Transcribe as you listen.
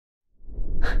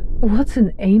What's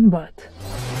an aimbot?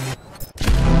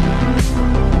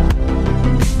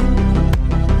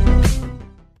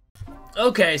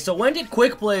 Okay, so when did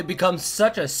quick play become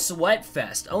such a sweat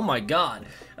fest? Oh my god.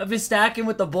 I've been stacking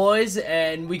with the boys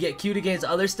and we get cute against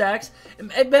other stacks.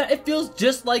 It feels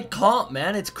just like comp,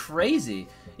 man. It's crazy.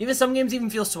 Even some games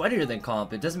even feel sweatier than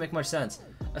comp. It doesn't make much sense.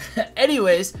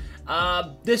 Anyways,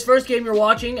 this first game you're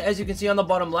watching, as you can see on the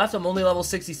bottom left, I'm only level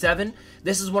 67.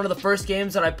 This is one of the first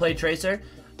games that I played Tracer.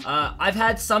 I've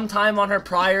had some time on her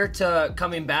prior to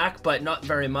coming back, but not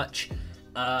very much.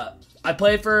 I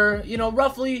played for, you know,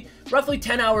 roughly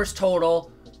 10 hours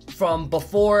total from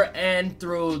before and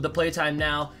through the playtime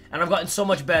now, and I've gotten so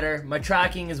much better. My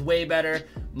tracking is way better,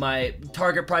 my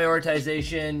target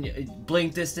prioritization,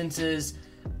 blink distances,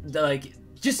 like,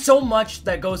 just so much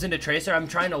that goes into Tracer. I'm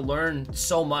trying to learn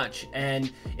so much,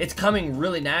 and it's coming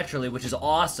really naturally, which is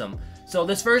awesome. So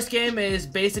this first game is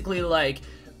basically like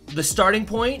the starting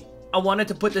point. I wanted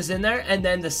to put this in there, and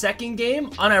then the second game,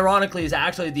 unironically, is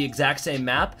actually the exact same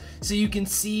map, so you can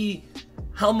see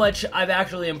how much I've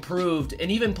actually improved.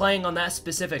 And even playing on that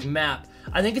specific map,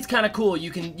 I think it's kind of cool.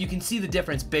 You can see the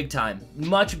difference big time.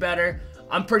 Much better.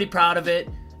 I'm pretty proud of it.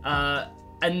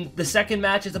 And the second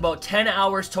match is about 10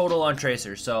 hours total on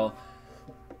Tracer, so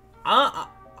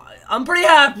I'm pretty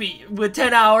happy with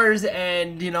 10 hours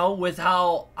and, you know, with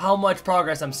how much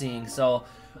progress I'm seeing. So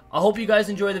I hope you guys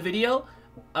enjoy the video.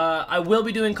 I will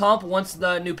be doing comp once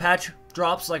the new patch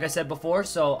drops, like I said before.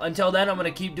 So until then, I'm going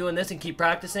to keep doing this and keep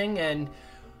practicing and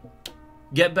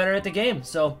get better at the game.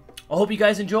 So I hope you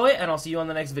guys enjoy, and I'll see you on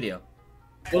the next video.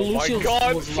 Oh my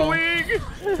god, swing!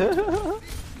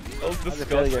 That was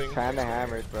disgusting. You're kinda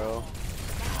hammered, bro.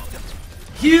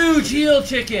 Huge heal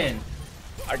chicken!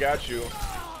 I got you.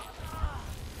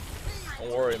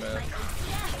 Don't worry, man.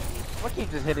 Why keep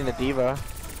just hitting the diva?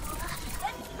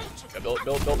 Yeah, build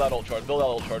that ult charge. Build that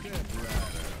ult charge.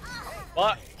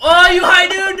 What? Oh, you high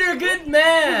nooner, good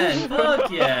man!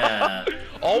 Fuck yeah!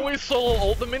 Always solo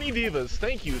ult the mini divas.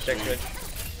 Thank you, sir.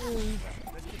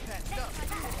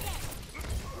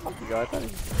 Oh my god.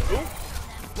 Ooh.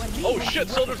 Oh shit,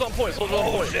 Soldier's on point. Soldier's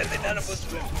on point. Shit,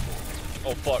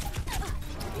 oh fuck.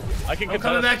 I can I'm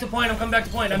coming back to point. I'm coming back to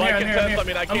point. I'm here. I'm here. I'm here. I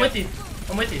mean, I I'm with you.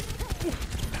 I'm with you.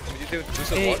 Did you do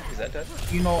some what? Is that dead?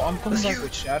 You know, I'm coming back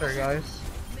with Shatter, guys.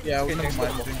 Yeah, we never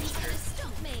mind.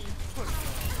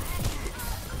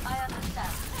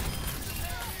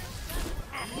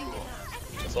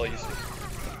 That's all you see.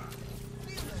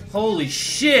 Holy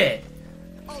shit!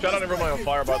 Shout out everyone on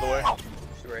fire, by the way.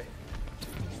 Great.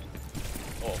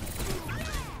 Oh.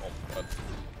 Oh, God.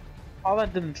 How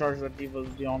that didn't charge that diva is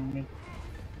beyond me.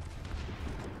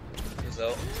 He's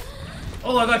out.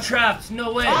 Oh, I got trapped.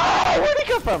 No way. Oh, where'd he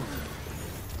come from?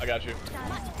 I got you.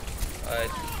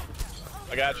 Alright.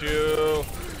 I got you.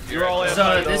 You're all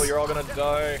anti though. You're all gonna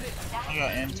die. I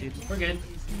got anti. We're good.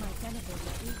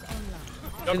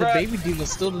 Hey, the baby diva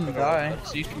still didn't die,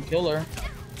 so you can kill her.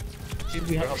 She's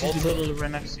literally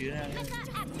right next to you. Yeah.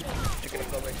 You're gonna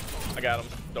kill me. I got him.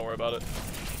 Don't worry about it.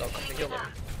 Don't come to kill me.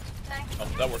 Oh,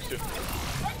 that works too.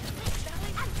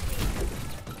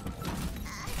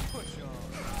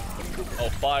 Oh,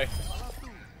 bye.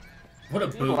 What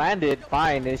a She boot. landed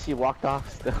fine and she walked off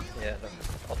still. Yeah, no,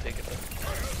 I'll take it then.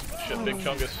 Shit, big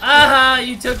chungus. Aha!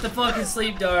 You took the fucking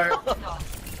sleep dart.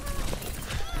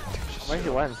 Where'd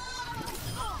you went?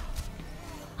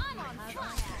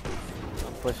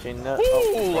 I'm pushing the.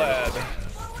 Ooh, lad.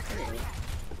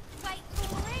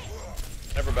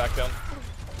 Never back down.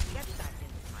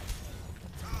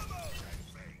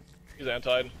 He's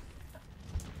antied.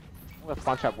 I'm gonna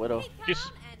spawn trap Widow.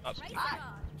 He's not.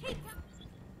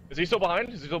 Is he still behind?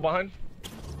 Is he still behind?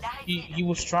 He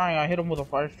was trying. I hit him with a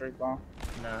fire strike bomb.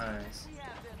 Nice.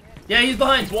 Yeah, he's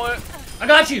behind. He's one. I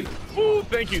got you. Ooh,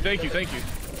 thank you, thank you, thank you.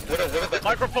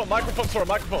 Microphone, microphone, sorry,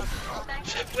 microphone.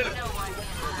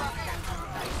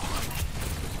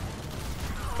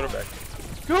 Put her back.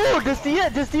 Dude,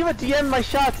 this diva DM'd my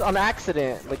shots on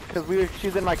accident, like, cause she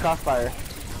was in my crossfire.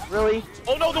 Really?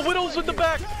 Oh no, the Widow's in the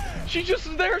back! She just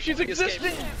is there, she's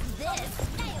existing!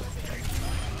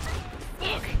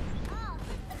 Fuck.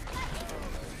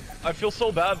 I feel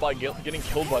so bad by getting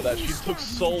killed by that. She took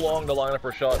so long to line up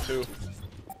her shot too.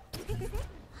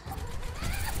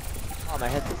 Oh, my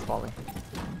head's just falling.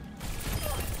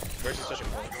 Where's the such a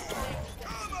point?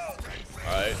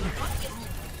 Alright.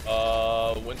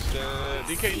 Winston.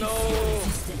 DK, no!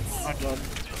 My god.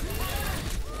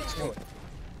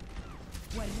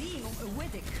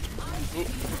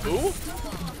 Who?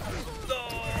 No!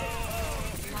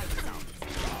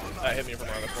 That hit me from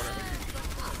around the corner.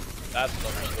 That's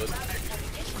understood.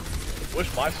 Wish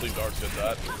my sleep darts did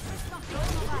that.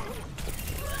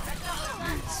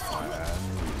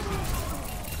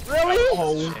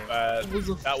 Oh, Bad.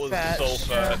 That was so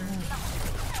fat.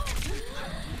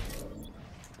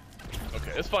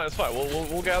 Okay, it's fine. It's fine.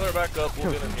 We'll gather it back up.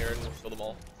 We'll get in here and kill them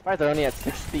all. Why are they only at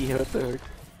 60? What the heck?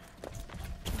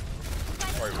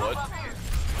 Sorry, what?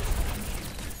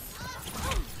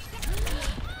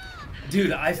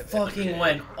 Dude, I fucking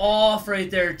went off right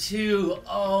there too.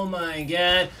 Oh my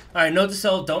god. Alright, note to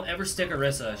self, don't ever stick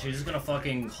Orisa. She's just gonna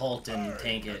fucking halt and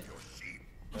tank it.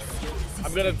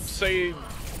 I'm gonna say, Shit,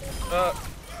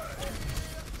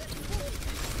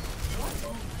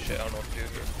 I don't know what to do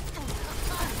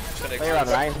here. Play around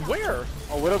Ryan. where?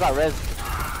 Oh, Widow got res.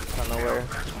 I don't know where.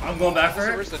 I'm going back for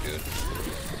her. Where's the dude?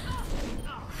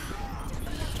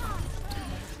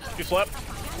 You slept?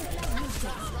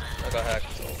 I got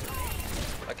hacked. So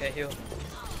I can't heal.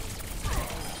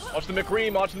 Watch the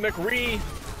McRee, watch the McRee.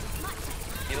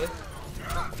 Heal it?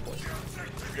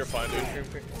 You're fine, dude. Here.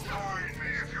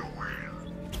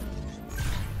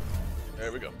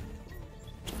 There we go.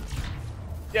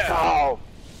 Yeah. Oh!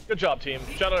 Good job, team.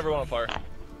 Shout out everyone on fire.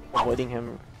 Avoiding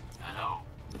him.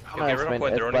 Okay, we're gonna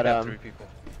point. They're only got 3 people.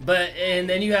 But and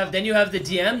then you have the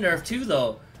DM nerf too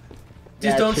though.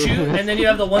 Just Yeah, don't true. shoot, and then you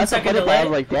have the 1 That's second funny, but I delay.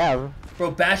 was like, damn.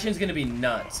 Bro, Bastion's gonna be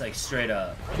nuts, like straight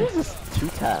up. He just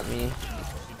 2-tap me. You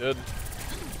did.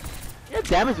 Yeah,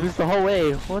 damage boost the whole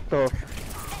way. What the?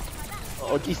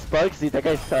 Oh, gee, Spugs, dude, that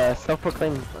guy's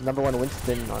self-proclaimed #1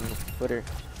 Winston on Twitter.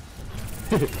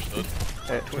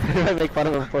 I make fun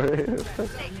of him for it.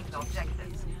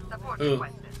 Ooh.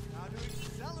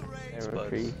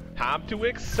 Time to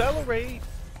accelerate.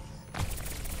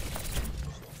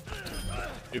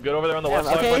 You good over there on the left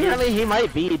side? Okay, I Flanders? mean, he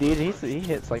might be, dude. He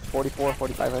hits like 44,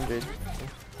 4,500.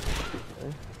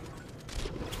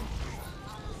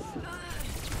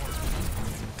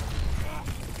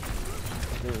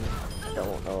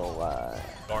 Don't know why.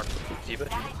 Darn. Keep it.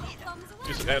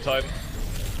 Do some anti. Too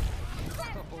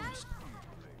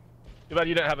bad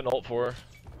you didn't have an ult for her.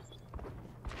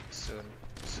 Soon,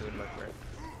 my friend.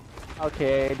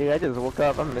 Okay, dude, I just woke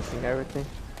up. I'm missing everything.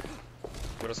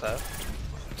 What does that?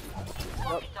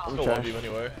 I'm Still trash. love you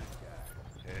anyway.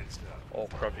 Oh,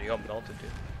 crap, you got melted, dude.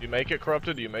 You make it,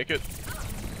 Corrupted? Do you make it?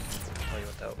 Oh, you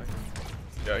went that way.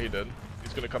 Yeah, he did.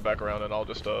 He's gonna come back around and I'll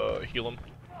just heal him.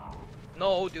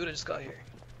 No, dude, I just got here.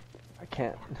 I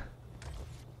can't.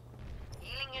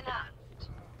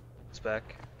 It's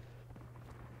back.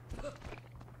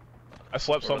 I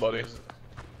slept somebody.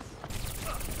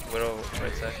 Widow,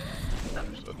 right side.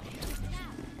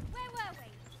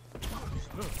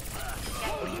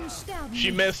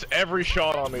 She missed every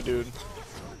shot on me, dude.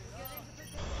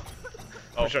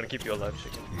 I'm trying to keep you alive,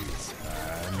 chicken.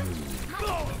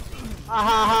 Ha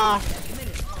ha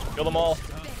Kill them all.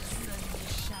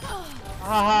 ha!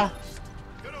 Ha ha!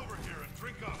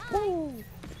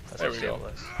 That's There we actually go.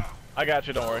 less. I got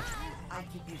you, don't worry.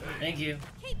 Thank you.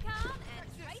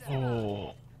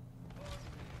 Oh.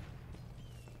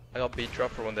 I got beat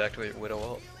drop for when they activate Widow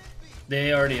ult.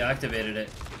 They already activated it.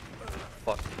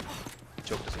 Fuck.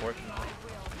 Joke doesn't work.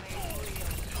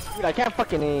 Dude, I can't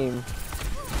fucking aim.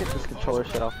 Get this controller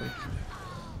shit off me.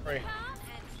 Hurry.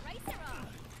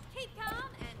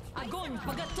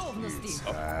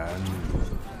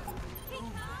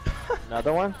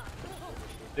 Another one?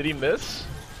 Did he miss?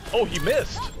 Oh, he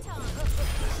missed.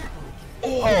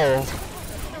 Oh!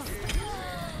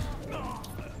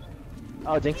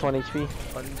 Oh, Jinx 1 HP.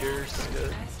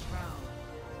 Understood.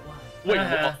 Wait,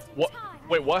 Uh-huh. what?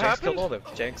 Wait, what Janks happened? killed all of them.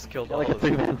 Janks killed Got all like a of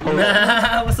them. 3-man pull.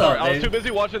 What's Sorry, up, I was too dude?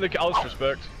 busy watching the Alice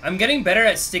Respect. I'm getting better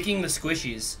at sticking the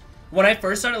squishies. When I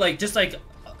first started,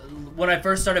 when I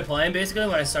first started playing, basically,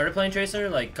 when I started playing Tracer,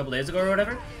 like a couple days ago or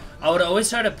whatever, I would always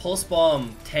try to pulse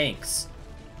bomb tanks.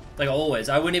 Like always.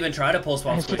 I wouldn't even try to pulse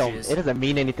bomb It squishies. doesn't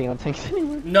mean anything on tanks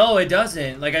anymore. No, it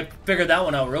doesn't. Like, I figured that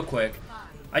one out real quick.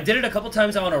 I did it a couple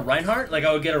times on a Reinhardt. Like,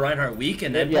 I would get a Reinhardt weak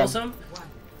and then Yeah. pulse him.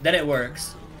 Then it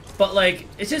works. But, like,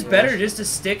 it's just better just to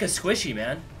stick a squishy,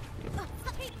 man.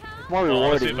 It's more Oh, I want to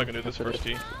rewarding. see if I can do this first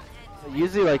tee.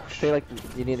 Usually, like, say, like,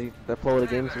 you need the flow of the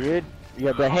game's weird. You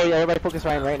gotta be like, hey, everybody focus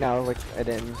Ryan right now, like, and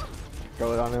then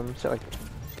throw it on him, shit like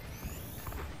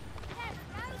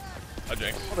Hi,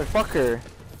 Jinx. motherfucker.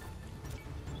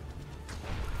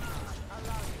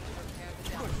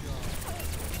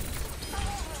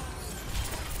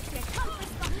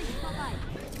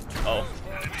 Oh.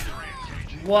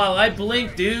 Wow, I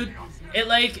blinked, dude. It,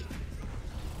 like,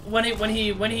 when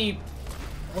he...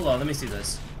 Hold on, let me see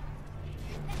this.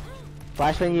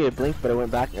 Flashbang, you blinked, but it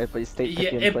went back, but it stayed Yeah,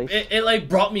 in place. it like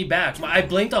brought me back. I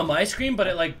blinked on my screen, but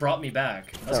it like brought me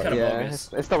back. That's Oh, kind of yeah, bogus.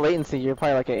 it's the latency. You're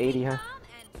probably like at 80, huh?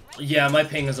 Yeah, my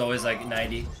ping is always like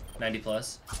 90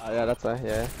 plus. Oh yeah, that's a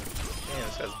yeah. Damn,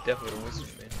 this guy's definitely a wizard,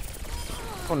 man.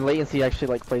 when latency actually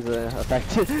like plays a effect.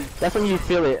 That's when you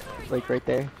feel it, like right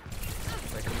there.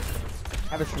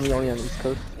 Happens to me only on the East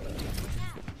Coast.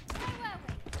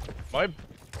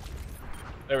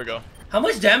 There we go. How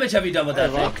much damage have you done with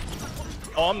that thing?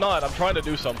 Oh, I'm not. I'm trying to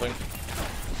do something.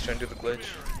 He's trying to do the glitch.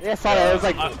 Yeah, I saw that.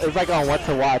 It was like on what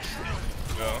to watch.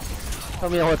 Yeah. Tell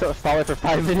me I want to stall it for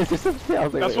 5 minutes or something. I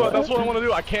was like, That's what I want to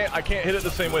do. I can't hit it the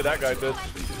same way that guy did.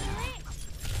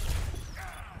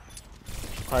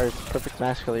 Requires perfect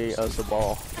mastery of the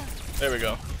ball. There we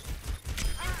go.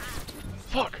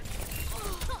 Fuck.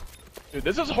 Dude,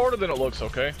 this is harder than it looks,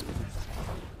 okay?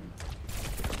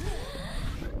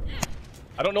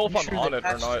 I don't know if I'm on it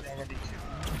or not.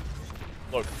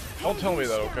 Look, don't tell me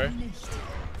that, okay?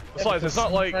 Besides, it's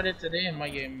not like... I tried it today in my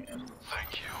game.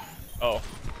 Thank you. Oh,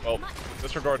 well,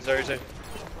 disregard Thursday.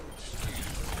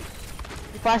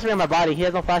 He flash ring on my body. He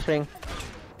has no flash ring.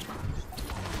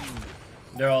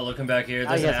 They're all looking back here. Oh,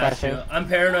 There's an yes, Ash flashing. too. I'm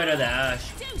paranoid of the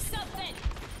Ash.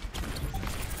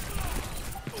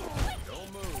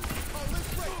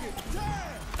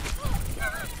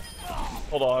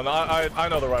 Hold on, I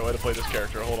know the right way to play this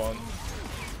character. Hold on.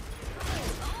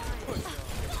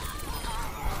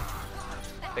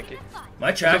 Thank you.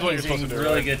 My This is tracking what is you're supposed to do,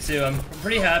 really right? good too. I'm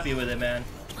pretty happy with it, man.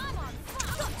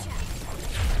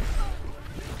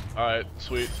 Alright,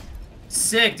 sweet.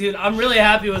 Sick, dude. I'm really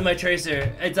happy with my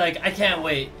Tracer. It's like, I can't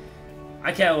wait.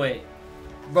 I can't wait.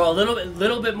 Bro, a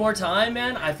little bit more time,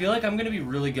 man. I feel like I'm gonna be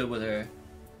really good with her.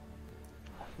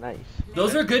 Nice.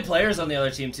 Those are good players on the other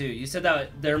team too. You said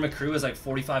that their McCrew was like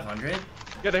 4,500?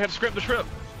 Yeah, they have Scrimp the Shrimp.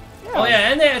 Oh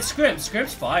yeah, and they had Scrimp.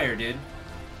 Scrimp's fire, dude.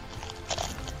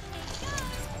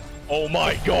 Oh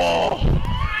my god!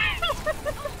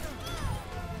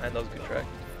 Man, that was a good track.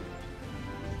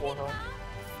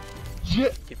 Yeah.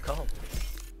 Keep calm.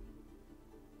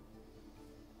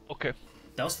 Okay.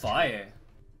 That was fire.